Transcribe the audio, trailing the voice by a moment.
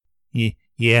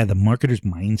Yeah, the marketer's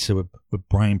mindset with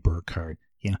Brian Burkhardt.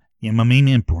 Yeah, my main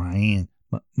man Brian.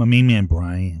 My main man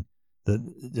Brian.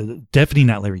 Definitely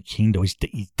not Larry King though. He's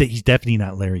definitely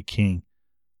not Larry King.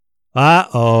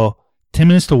 10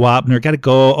 minutes to Wapner. Gotta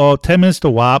go. 10 minutes to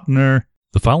Wapner.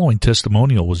 The following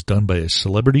testimonial was done by a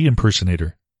celebrity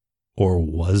impersonator. Or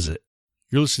was it?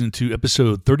 You're listening to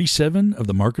episode 37 of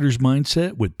The Marketer's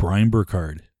Mindset with Brian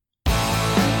Burkhardt.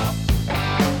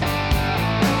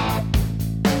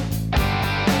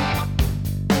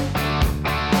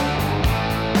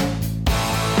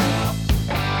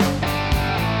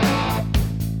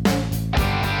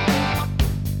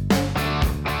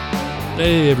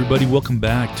 Hey everybody, welcome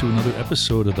back to another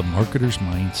episode of The Marketer's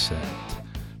Mindset.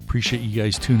 Appreciate you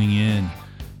guys tuning in.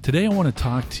 Today I want to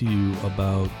talk to you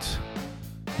about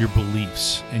your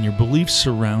beliefs and your beliefs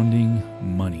surrounding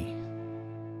money.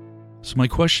 So my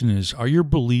question is, are your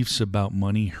beliefs about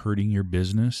money hurting your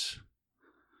business?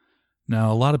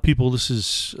 Now, a lot of people, this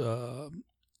is,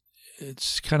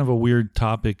 it's kind of a weird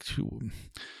topic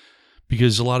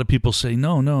because a lot of people say,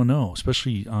 no,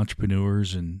 especially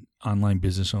entrepreneurs and online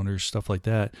business owners, stuff like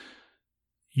that.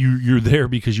 You're there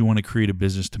because you want to create a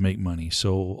business to make money.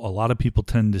 So a lot of people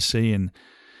tend to say in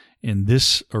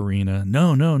this arena,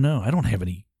 no, I don't have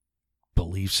any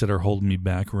beliefs that are holding me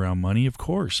back around money. Of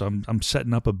course, I'm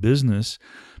setting up a business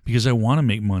because I want to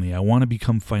make money. I want to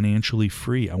become financially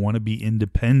free. I want to be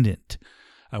independent.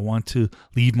 I want to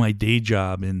leave my day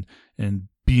job and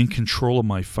be in control of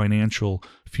my financial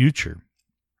future.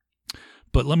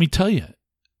 But let me tell you,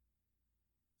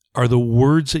 are the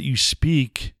words that you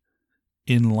speak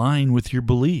in line with your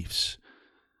beliefs?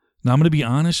 Now, I'm going to be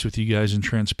honest with you guys and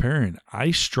transparent.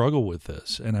 I struggle with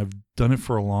this, and I've done it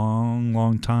for a long,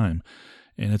 long time.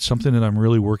 And it's something that I'm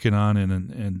really working on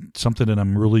and something that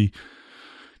I'm really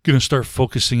going to start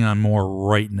focusing on more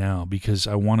right now because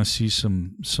I want to see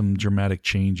some dramatic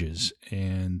changes.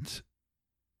 And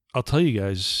I'll tell you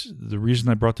guys, the reason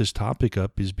I brought this topic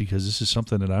up is because this is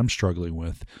something that I'm struggling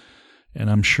with. And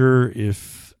I'm sure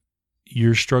if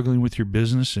you're struggling with your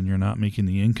business and you're not making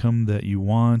the income that you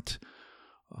want,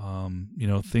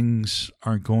 things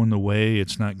aren't going the way,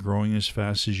 it's not growing as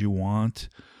fast as you want.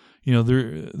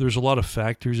 There's a lot of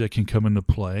factors that can come into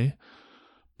play.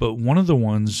 But one of the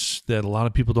ones that a lot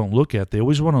of people don't look at, they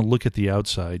always want to look at the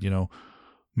outside.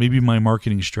 Maybe my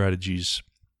marketing strategy's,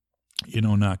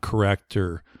 not correct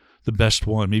or the best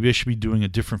one. Maybe I should be doing a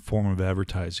different form of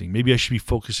advertising. Maybe I should be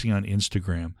focusing on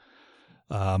Instagram.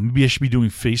 Maybe I should be doing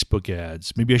Facebook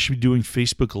ads. Maybe I should be doing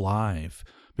Facebook Live.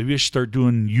 Maybe I should start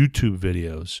doing YouTube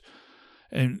videos.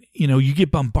 And, you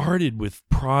get bombarded with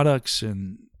products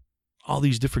and all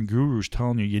these different gurus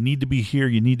telling you need to be here,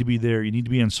 you need to be there, you need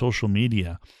to be on social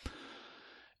media.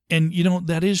 And,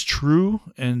 that is true.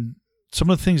 And some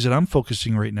of the things that I'm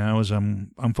focusing right now is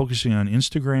I'm focusing on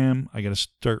Instagram. I got to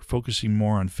start focusing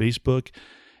more on Facebook.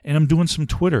 And I'm doing some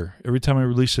Twitter. Every time I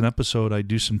release an episode, I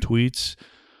do some tweets.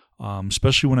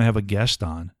 Especially when I have a guest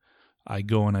on, I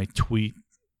go and I tweet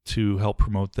to help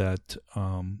promote that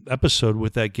episode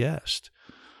with that guest.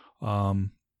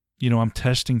 I'm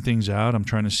testing things out. I'm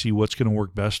trying to see what's going to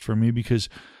work best for me because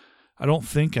I don't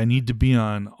think I need to be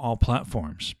on all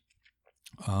platforms.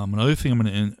 Another thing I'm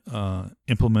going to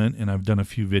implement, and I've done a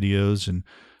few videos and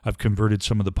I've converted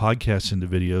some of the podcasts into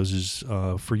videos, is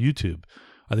for YouTube.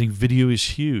 I think video is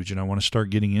huge, and I want to start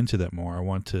getting into that more. I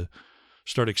want to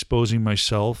start exposing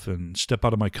myself and step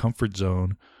out of my comfort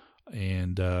zone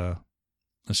and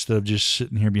instead of just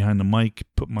sitting here behind the mic,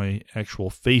 put my actual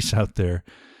face out there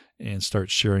and start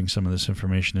sharing some of this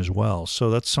information as well. So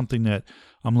that's something that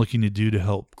I'm looking to do to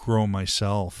help grow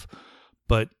myself.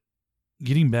 But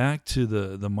getting back to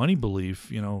the money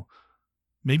belief,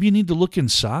 maybe you need to look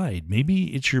inside. Maybe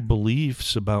it's your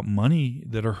beliefs about money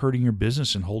that are hurting your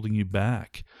business and holding you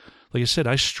back. Like I said,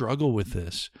 I struggle with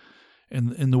this.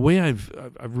 And the way I've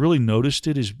really noticed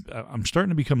it is I'm starting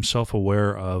to become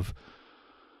self-aware of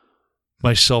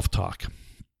my self-talk.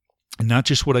 And not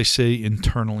just what I say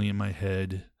internally in my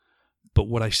head, but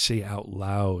what I say out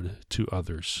loud to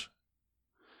others.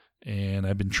 And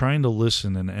I've been trying to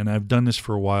listen, and I've done this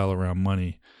for a while around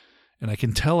money. And I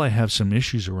can tell I have some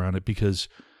issues around it because,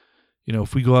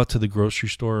 if we go out to the grocery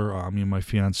store, me and my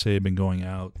fiance have been going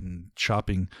out and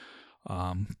shopping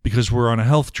because we're on a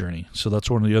health journey. So that's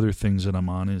one of the other things that I'm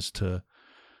on is to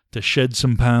shed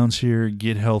some pounds here,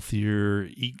 get healthier,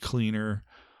 eat cleaner,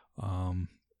 and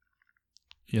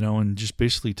just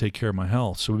basically take care of my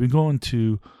health. So we've been going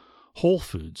to Whole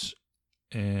Foods,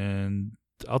 and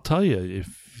I'll tell you,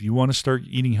 if you want to start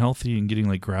eating healthy and getting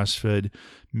like grass-fed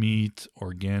meat,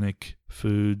 organic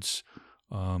foods,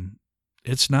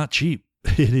 it's not cheap.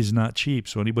 It is not cheap.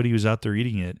 So anybody who's out there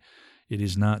eating it, it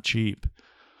is not cheap.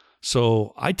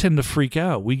 So I tend to freak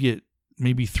out. We get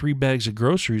maybe 3 bags of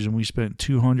groceries and we spent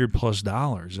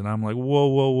 $200+. And I'm like, whoa,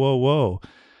 whoa, whoa, whoa.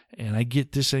 And I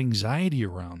get this anxiety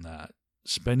around that,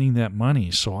 spending that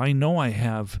money. So I know I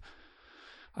have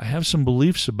some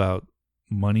beliefs about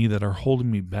money that are holding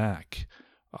me back.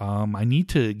 I need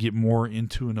to get more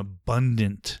into an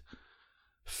abundant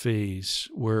phase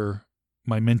where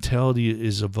my mentality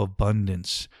is of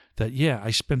abundance. That, yeah,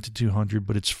 I spent the $200,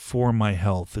 but it's for my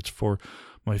health. It's for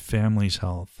my family's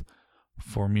health,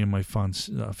 for me and my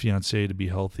fiance to be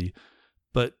healthy.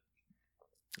 But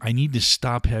I need to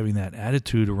stop having that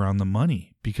attitude around the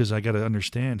money, because I got to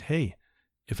understand, hey,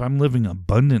 if I'm living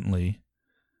abundantly,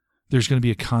 there's going to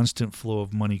be a constant flow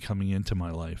of money coming into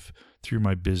my life through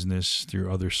my business,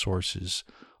 through other sources,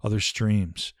 other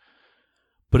streams.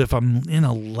 But if I'm in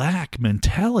a lack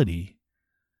mentality,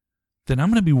 then I'm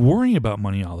going to be worrying about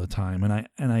money all the time.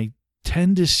 And I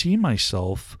tend to see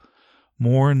myself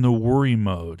more in the worry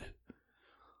mode.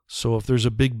 So if there's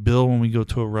a big bill when we go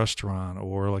to a restaurant,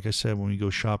 or like I said, when we go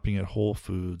shopping at Whole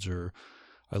Foods, or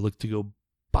I look to go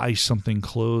buy something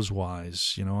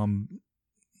clothes-wise, I'm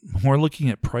more looking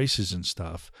at prices and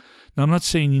stuff. Now, I'm not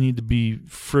saying you need to be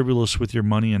frivolous with your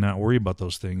money and not worry about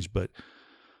those things, but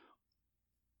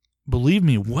believe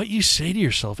me, what you say to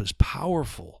yourself is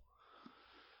powerful.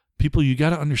 People, you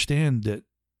got to understand that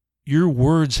your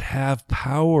words have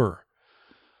power.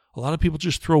 A lot of people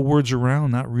just throw words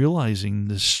around, not realizing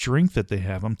the strength that they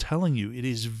have. I'm telling you, it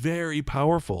is very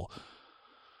powerful.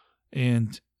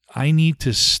 And I need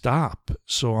to stop.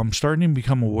 So I'm starting to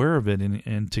become aware of it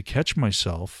and to catch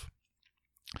myself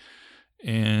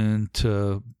and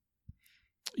to,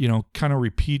 kind of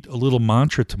repeat a little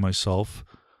mantra to myself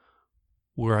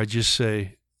where I just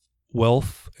say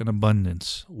wealth and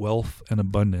abundance, wealth and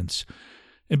abundance.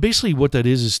 And basically what that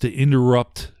is to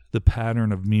interrupt the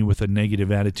pattern of me with a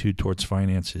negative attitude towards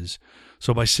finances.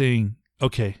 So by saying,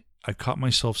 okay, I caught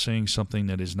myself saying something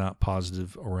that is not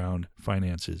positive around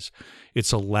finances.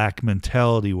 It's a lack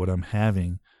mentality what I'm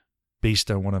having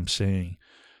based on what I'm saying.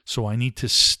 So I need to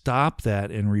stop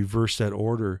that and reverse that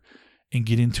order and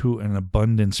get into an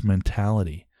abundance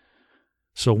mentality.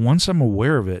 So once I'm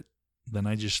aware of it, then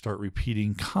I just start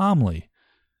repeating calmly,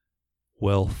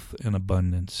 wealth and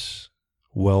abundance,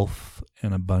 wealth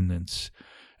and abundance.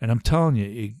 And I'm telling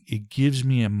you, it gives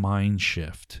me a mind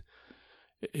shift.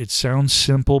 It sounds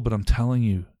simple, but I'm telling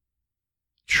you,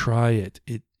 try it.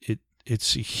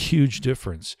 It's a huge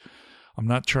difference. I'm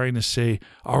not trying to say,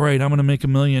 all right, I'm going to make $1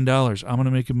 million. I'm going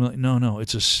to make $1 million. No,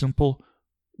 it's a simple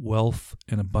wealth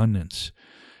and abundance.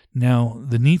 Now,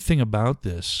 the neat thing about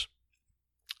this,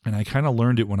 and I kind of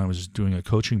learned it when I was doing a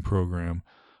coaching program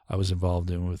I was involved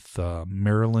in with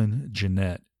Marilyn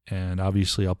Jeanette. And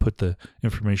obviously, I'll put the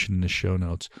information in the show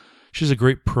notes. She has a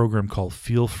great program called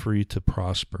Feel Free to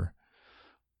Prosper.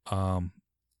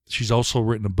 She's also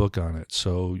written a book on it.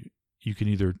 So you can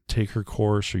either take her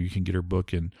course or you can get her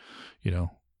book in,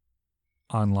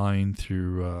 online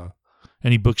through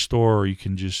any bookstore, or you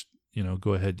can just,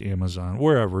 go ahead to Amazon,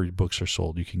 wherever books are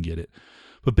sold, you can get it.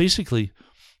 But basically,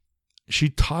 she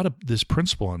taught this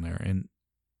principle on there. And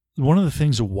one of the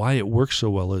things of why it works so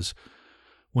well is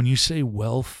when you say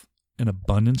wealth and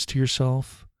abundance to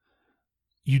yourself,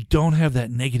 you don't have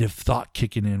that negative thought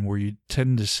kicking in where you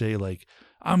tend to say like,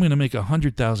 I'm going to make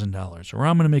 $100,000 or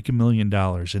I'm going to make $1 million.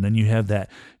 And then you have that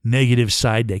negative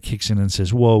side that kicks in and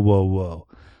says, whoa, whoa, whoa.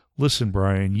 Listen,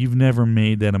 Brian, you've never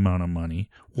made that amount of money.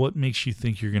 What makes you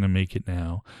think you're going to make it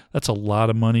now? That's a lot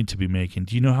of money to be making.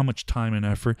 Do you know how much time and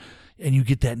effort? And you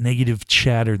get that negative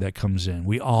chatter that comes in.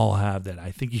 We all have that.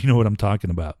 I think you know what I'm talking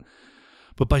about.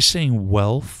 But by saying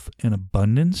wealth and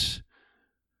abundance,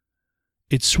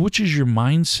 it switches your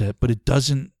mindset, but it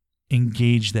doesn't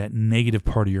engage that negative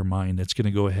part of your mind that's going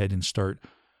to go ahead and start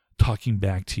talking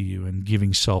back to you and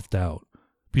giving self-doubt.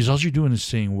 Because all you're doing is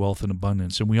saying wealth and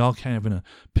abundance, and we all kind of have in a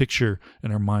picture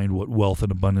in our mind what wealth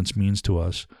and abundance means to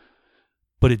us.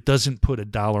 But it doesn't put a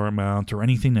dollar amount or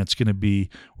anything that's going to be,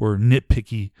 or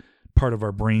nitpicky part of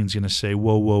our brain's going to say,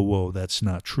 whoa, whoa, whoa, that's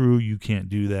not true. You can't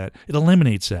do that. It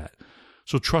eliminates that.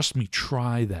 So trust me,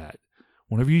 try that.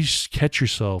 Whenever you catch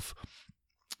yourself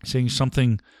saying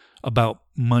something about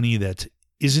money that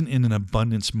isn't in an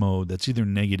abundance mode, that's either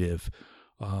negative,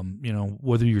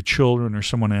 whether your children or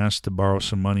someone asks to borrow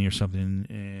some money or something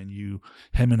and you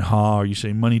hem and haw, or you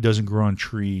say money doesn't grow on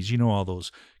trees, all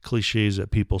those cliches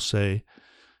that people say.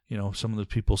 Some of the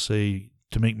people say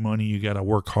to make money, you got to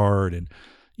work hard. And,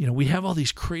 we have all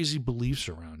these crazy beliefs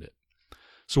around it.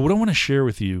 So what I want to share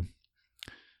with you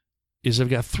is I've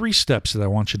got 3 steps that I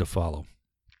want you to follow.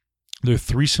 There are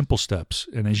 3 simple steps.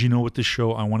 And as you know with this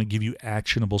show, I want to give you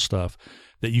actionable stuff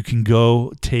that you can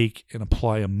go take and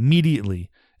apply immediately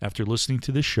after listening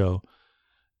to this show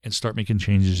and start making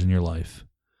changes in your life.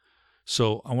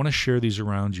 So I want to share these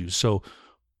around you. So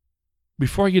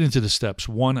before I get into the steps,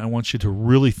 1, I want you to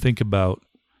really think about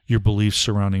your beliefs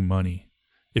surrounding money.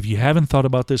 If you haven't thought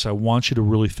about this, I want you to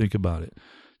really think about it.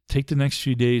 Take the next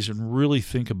few days and really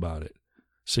think about it.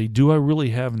 Say, do I really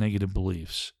have negative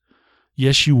beliefs?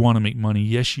 Yes, you want to make money.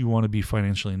 Yes, you want to be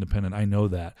financially independent. I know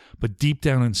that. But deep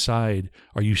down inside,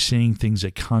 are you saying things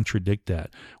that contradict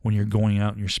that when you're going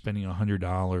out and you're spending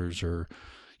 $100 or,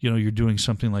 you're doing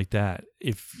something like that?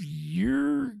 If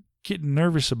you're getting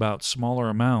nervous about smaller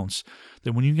amounts,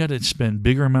 then when you got to spend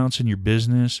bigger amounts in your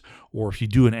business, or if you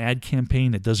do an ad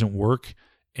campaign that doesn't work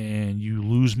and you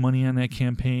lose money on that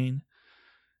campaign,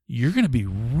 you're going to be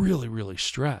really, really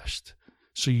stressed.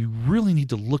 So you really need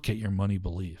to look at your money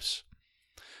beliefs.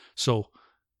 So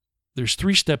there's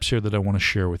 3 steps here that I want to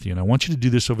share with you, and I want you to do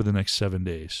this over the next 7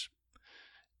 days.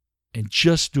 And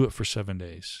just do it for 7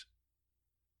 days.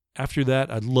 After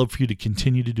that, I'd love for you to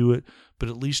continue to do it, but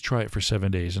at least try it for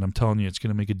 7 days, and I'm telling you, it's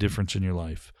going to make a difference in your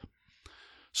life.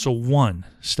 So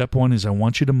step 1 is I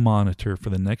want you to monitor for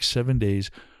the next 7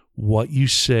 days what you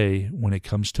say when it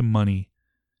comes to money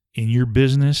in your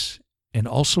business and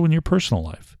also in your personal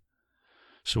life.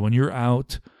 So when you're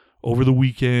out over the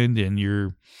weekend and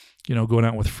you're, going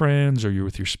out with friends, or you're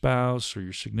with your spouse or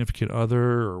your significant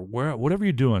other, or whatever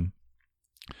you're doing,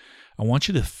 I want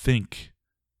you to think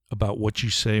about what you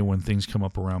say when things come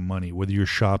up around money, whether you're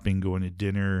shopping, going to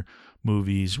dinner,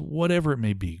 movies, whatever it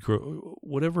may be,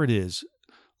 whatever it is,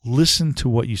 listen to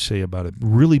what you say about it.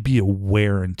 Really be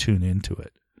aware and tune into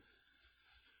it.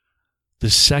 The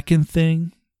second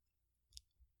thing,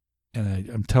 and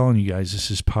I'm telling you guys, this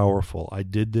is powerful. I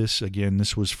did this, again,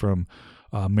 this was from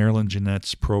Marilyn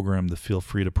Jeanette's program, the Feel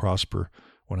Free to Prosper,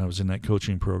 when I was in that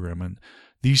coaching program. And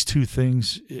these 2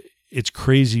 things, it's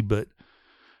crazy, but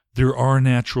there are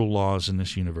natural laws in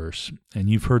this universe. And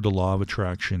you've heard the law of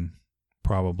attraction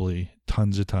probably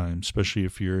tons of times, especially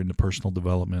if you're into personal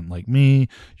development like me,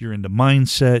 you're into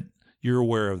mindset, you're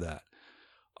aware of that.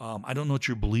 I don't know what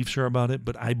your beliefs are about it,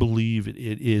 but I believe it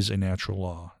is a natural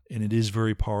law, and it is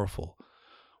very powerful.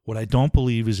 What I don't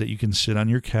believe is that you can sit on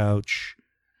your couch,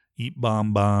 eat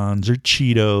bonbons or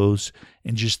Cheetos,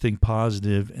 and just think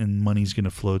positive and money's going to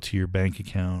flow to your bank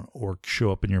account or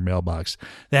show up in your mailbox.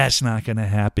 That's not going to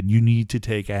happen. You need to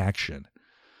take action.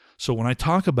 So when I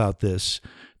talk about this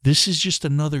is just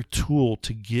another tool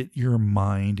to get your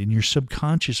mind and your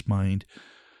subconscious mind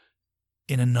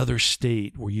in another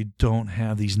state where you don't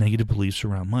have these negative beliefs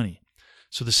around money.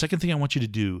 So the second thing I want you to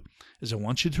do is I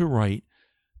want you to write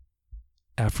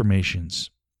affirmations.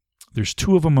 There's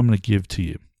 2 of them I'm going to give to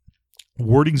you.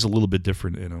 Wording's a little bit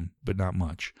different in them, but not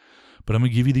much. But I'm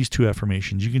going to give you these 2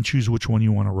 affirmations. You can choose which one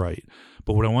you want to write.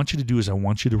 But what I want you to do is I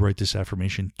want you to write this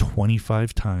affirmation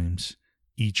 25 times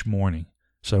each morning.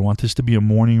 So I want this to be a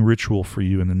morning ritual for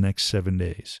you in the next 7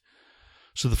 days.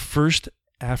 So the first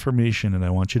affirmation that I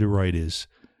want you to write is,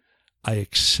 I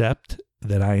accept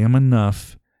that I am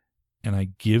enough, and I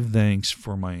give thanks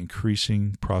for my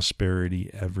increasing prosperity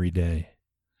every day.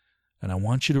 And I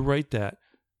want you to write that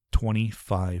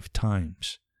 25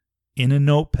 times in a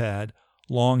notepad,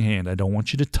 longhand. I don't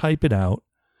want you to type it out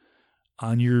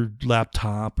on your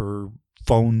laptop or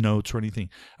phone notes or anything.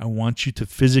 I want you to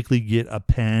physically get a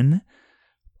pen,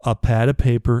 a pad of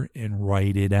paper, and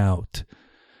write it out.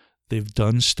 They've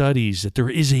done studies that there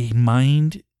is a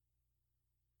mind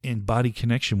and body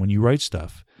connection when you write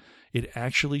stuff. It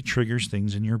actually triggers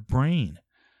things in your brain.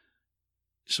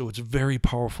 So it's very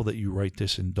powerful that you write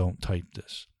this and don't type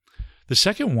this. The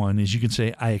second one is you can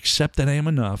say, I accept that I am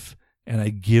enough, and I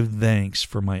give thanks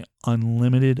for my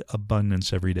unlimited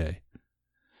abundance every day.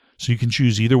 So you can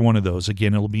choose either one of those.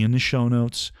 Again, it'll be in the show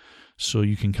notes, so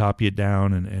you can copy it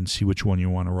down and see which one you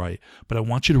want to write. But I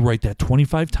want you to write that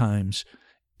 25 times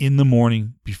in the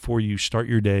morning before you start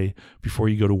your day, before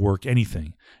you go to work,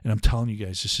 anything. And I'm telling you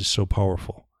guys, this is so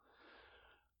powerful.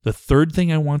 The third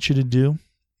thing I want you to do,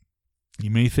 you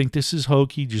may think this is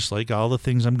hokey, just like all the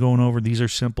things I'm going over. These are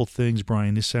simple things,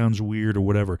 Brian. This sounds weird or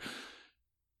whatever.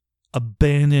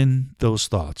 Abandon those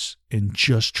thoughts and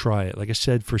just try it. Like I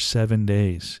said, for 7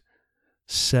 days.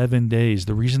 7 days.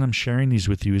 The reason I'm sharing these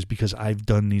with you is because I've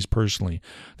done these personally.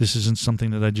 This isn't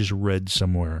something that I just read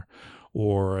somewhere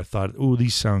or I thought, oh,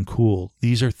 these sound cool.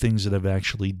 These are things that I've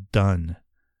actually done.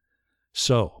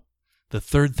 So the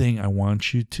third thing I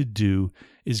want you to do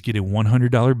is get a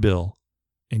 $100 bill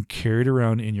and carry it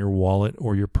around in your wallet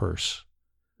or your purse.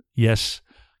 Yes,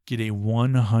 get a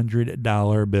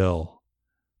 $100 bill.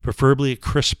 preferably a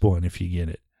crisp one if you get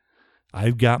it.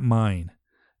 I've got mine.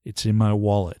 It's in my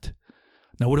wallet.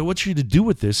 Now, what I want you to do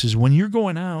with this is when you're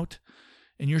going out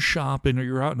and you're shopping or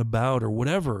you're out and about or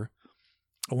whatever,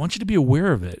 I want you to be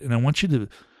aware of it. And I want you to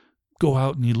go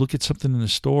out and you look at something in the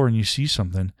store and you see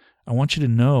something. I want you to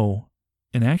know,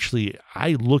 and actually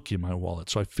I look in my wallet.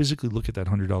 So I physically look at that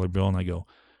 $100 bill and I go,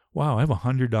 wow, I have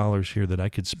 $100 here that I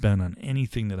could spend on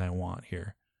anything that I want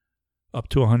here. Up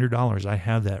to $100, I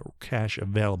have that cash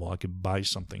available. I could buy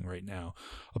something right now.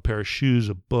 A pair of shoes,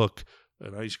 a book,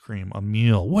 an ice cream, a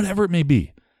meal, whatever it may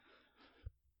be.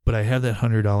 But I have that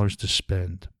 $100 to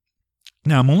spend.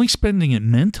 Now, I'm only spending it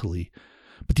mentally,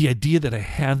 but the idea that I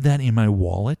have that in my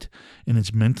wallet and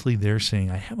it's mentally there saying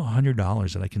I have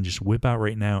 $100 that I can just whip out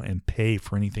right now and pay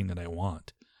for anything that I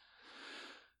want.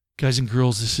 Guys and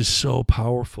girls, this is so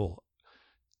powerful.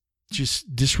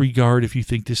 Just disregard if you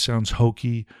think this sounds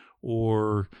hokey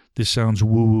or this sounds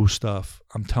woo-woo stuff.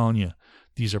 I'm telling you,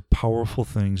 these are powerful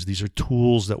things. These are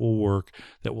tools that will work,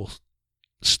 that will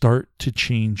start to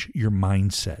change your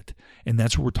mindset. And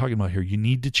that's what we're talking about here. You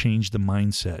need to change the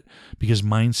mindset because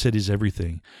mindset is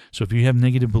everything. So if you have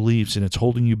negative beliefs and it's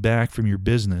holding you back from your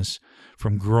business,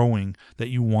 from growing that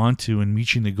you want to and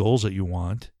reaching the goals that you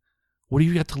want, what do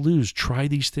you got to lose? Try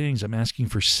these things. I'm asking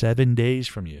for 7 days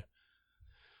from you.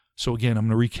 So again, I'm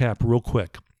going to recap real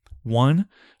quick. 1,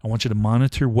 I want you to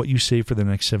monitor what you save for the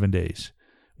next 7 days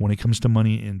when it comes to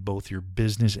money in both your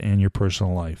business and your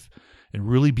personal life. And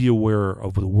really be aware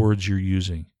of the words you're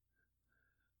using.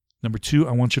 Number 2,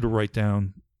 I want you to write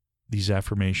down these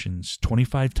affirmations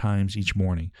 25 times each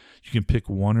morning. You can pick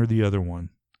one or the other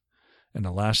one. And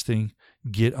the last thing,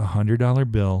 get a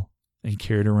 $100 bill and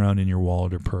carry it around in your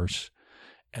wallet or purse.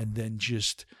 And then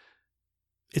just,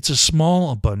 it's a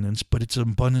small abundance, but it's an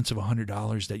abundance of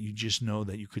 $100 that you just know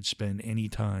that you could spend any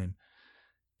time,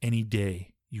 any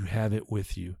day. You have it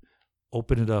with you.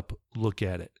 Open it up, look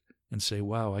at it, and say,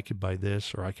 wow, I could buy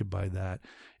this or I could buy that.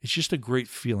 It's just a great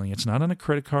feeling. It's not on a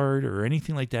credit card or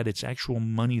anything like that. It's actual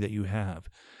money that you have.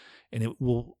 And it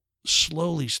will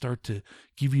slowly start to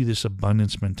give you this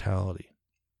abundance mentality.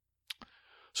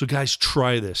 So guys,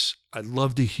 try this. I'd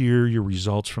love to hear your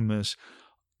results from this.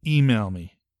 Email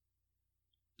me.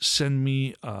 Send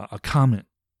me a comment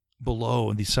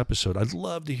below in this episode. I'd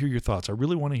love to hear your thoughts. I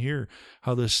really want to hear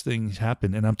how this thing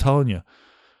happened. And I'm telling you,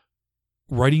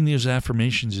 writing these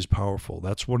affirmations is powerful.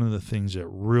 That's one of the things that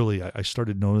really, I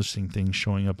started noticing things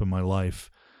showing up in my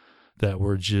life that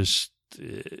were just,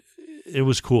 it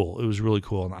was cool. It was really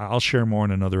cool. And I'll share more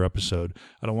in another episode.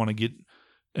 I don't want to get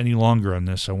any longer on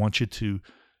this. I want you to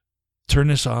turn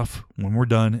this off when we're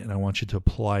done, and I want you to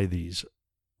apply these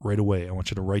right away. I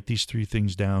want you to write these 3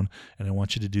 things down, and I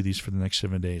want you to do these for the next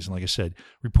 7 days. And like I said,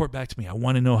 report back to me. I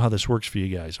want to know how this works for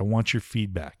you guys. I want your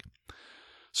feedback.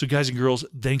 So guys and girls,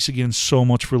 thanks again so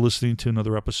much for listening to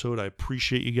another episode. I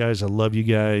appreciate you guys. I love you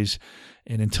guys.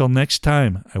 And until next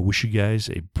time, I wish you guys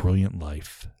a brilliant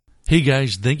life. Hey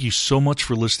guys, thank you so much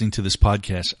for listening to this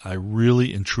podcast. I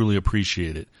really and truly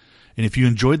appreciate it. And if you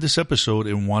enjoyed this episode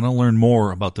and want to learn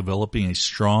more about developing a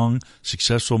strong,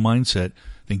 successful mindset,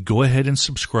 then go ahead and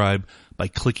subscribe by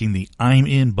clicking the I'm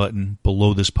In button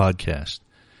below this podcast.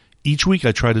 Each week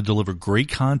I try to deliver great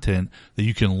content that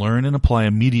you can learn and apply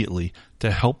immediately to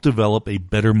help develop a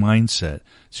better mindset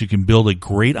so you can build a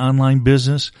great online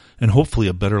business and hopefully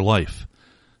a better life.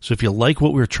 So if you like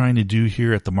what we're trying to do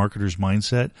here at The Marketer's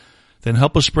Mindset, then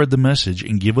help us spread the message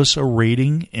and give us a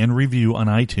rating and review on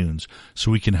iTunes so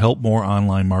we can help more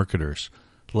online marketers.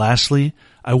 Lastly,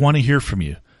 I want to hear from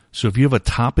you. So if you have a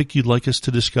topic you'd like us to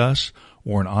discuss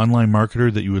or an online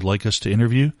marketer that you would like us to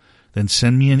interview, then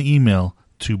send me an email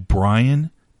to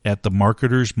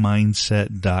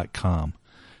brian@themarketersmindset.com.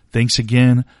 Thanks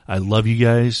again. I love you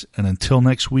guys. And until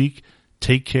next week,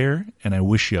 take care, and I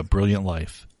wish you a brilliant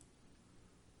life.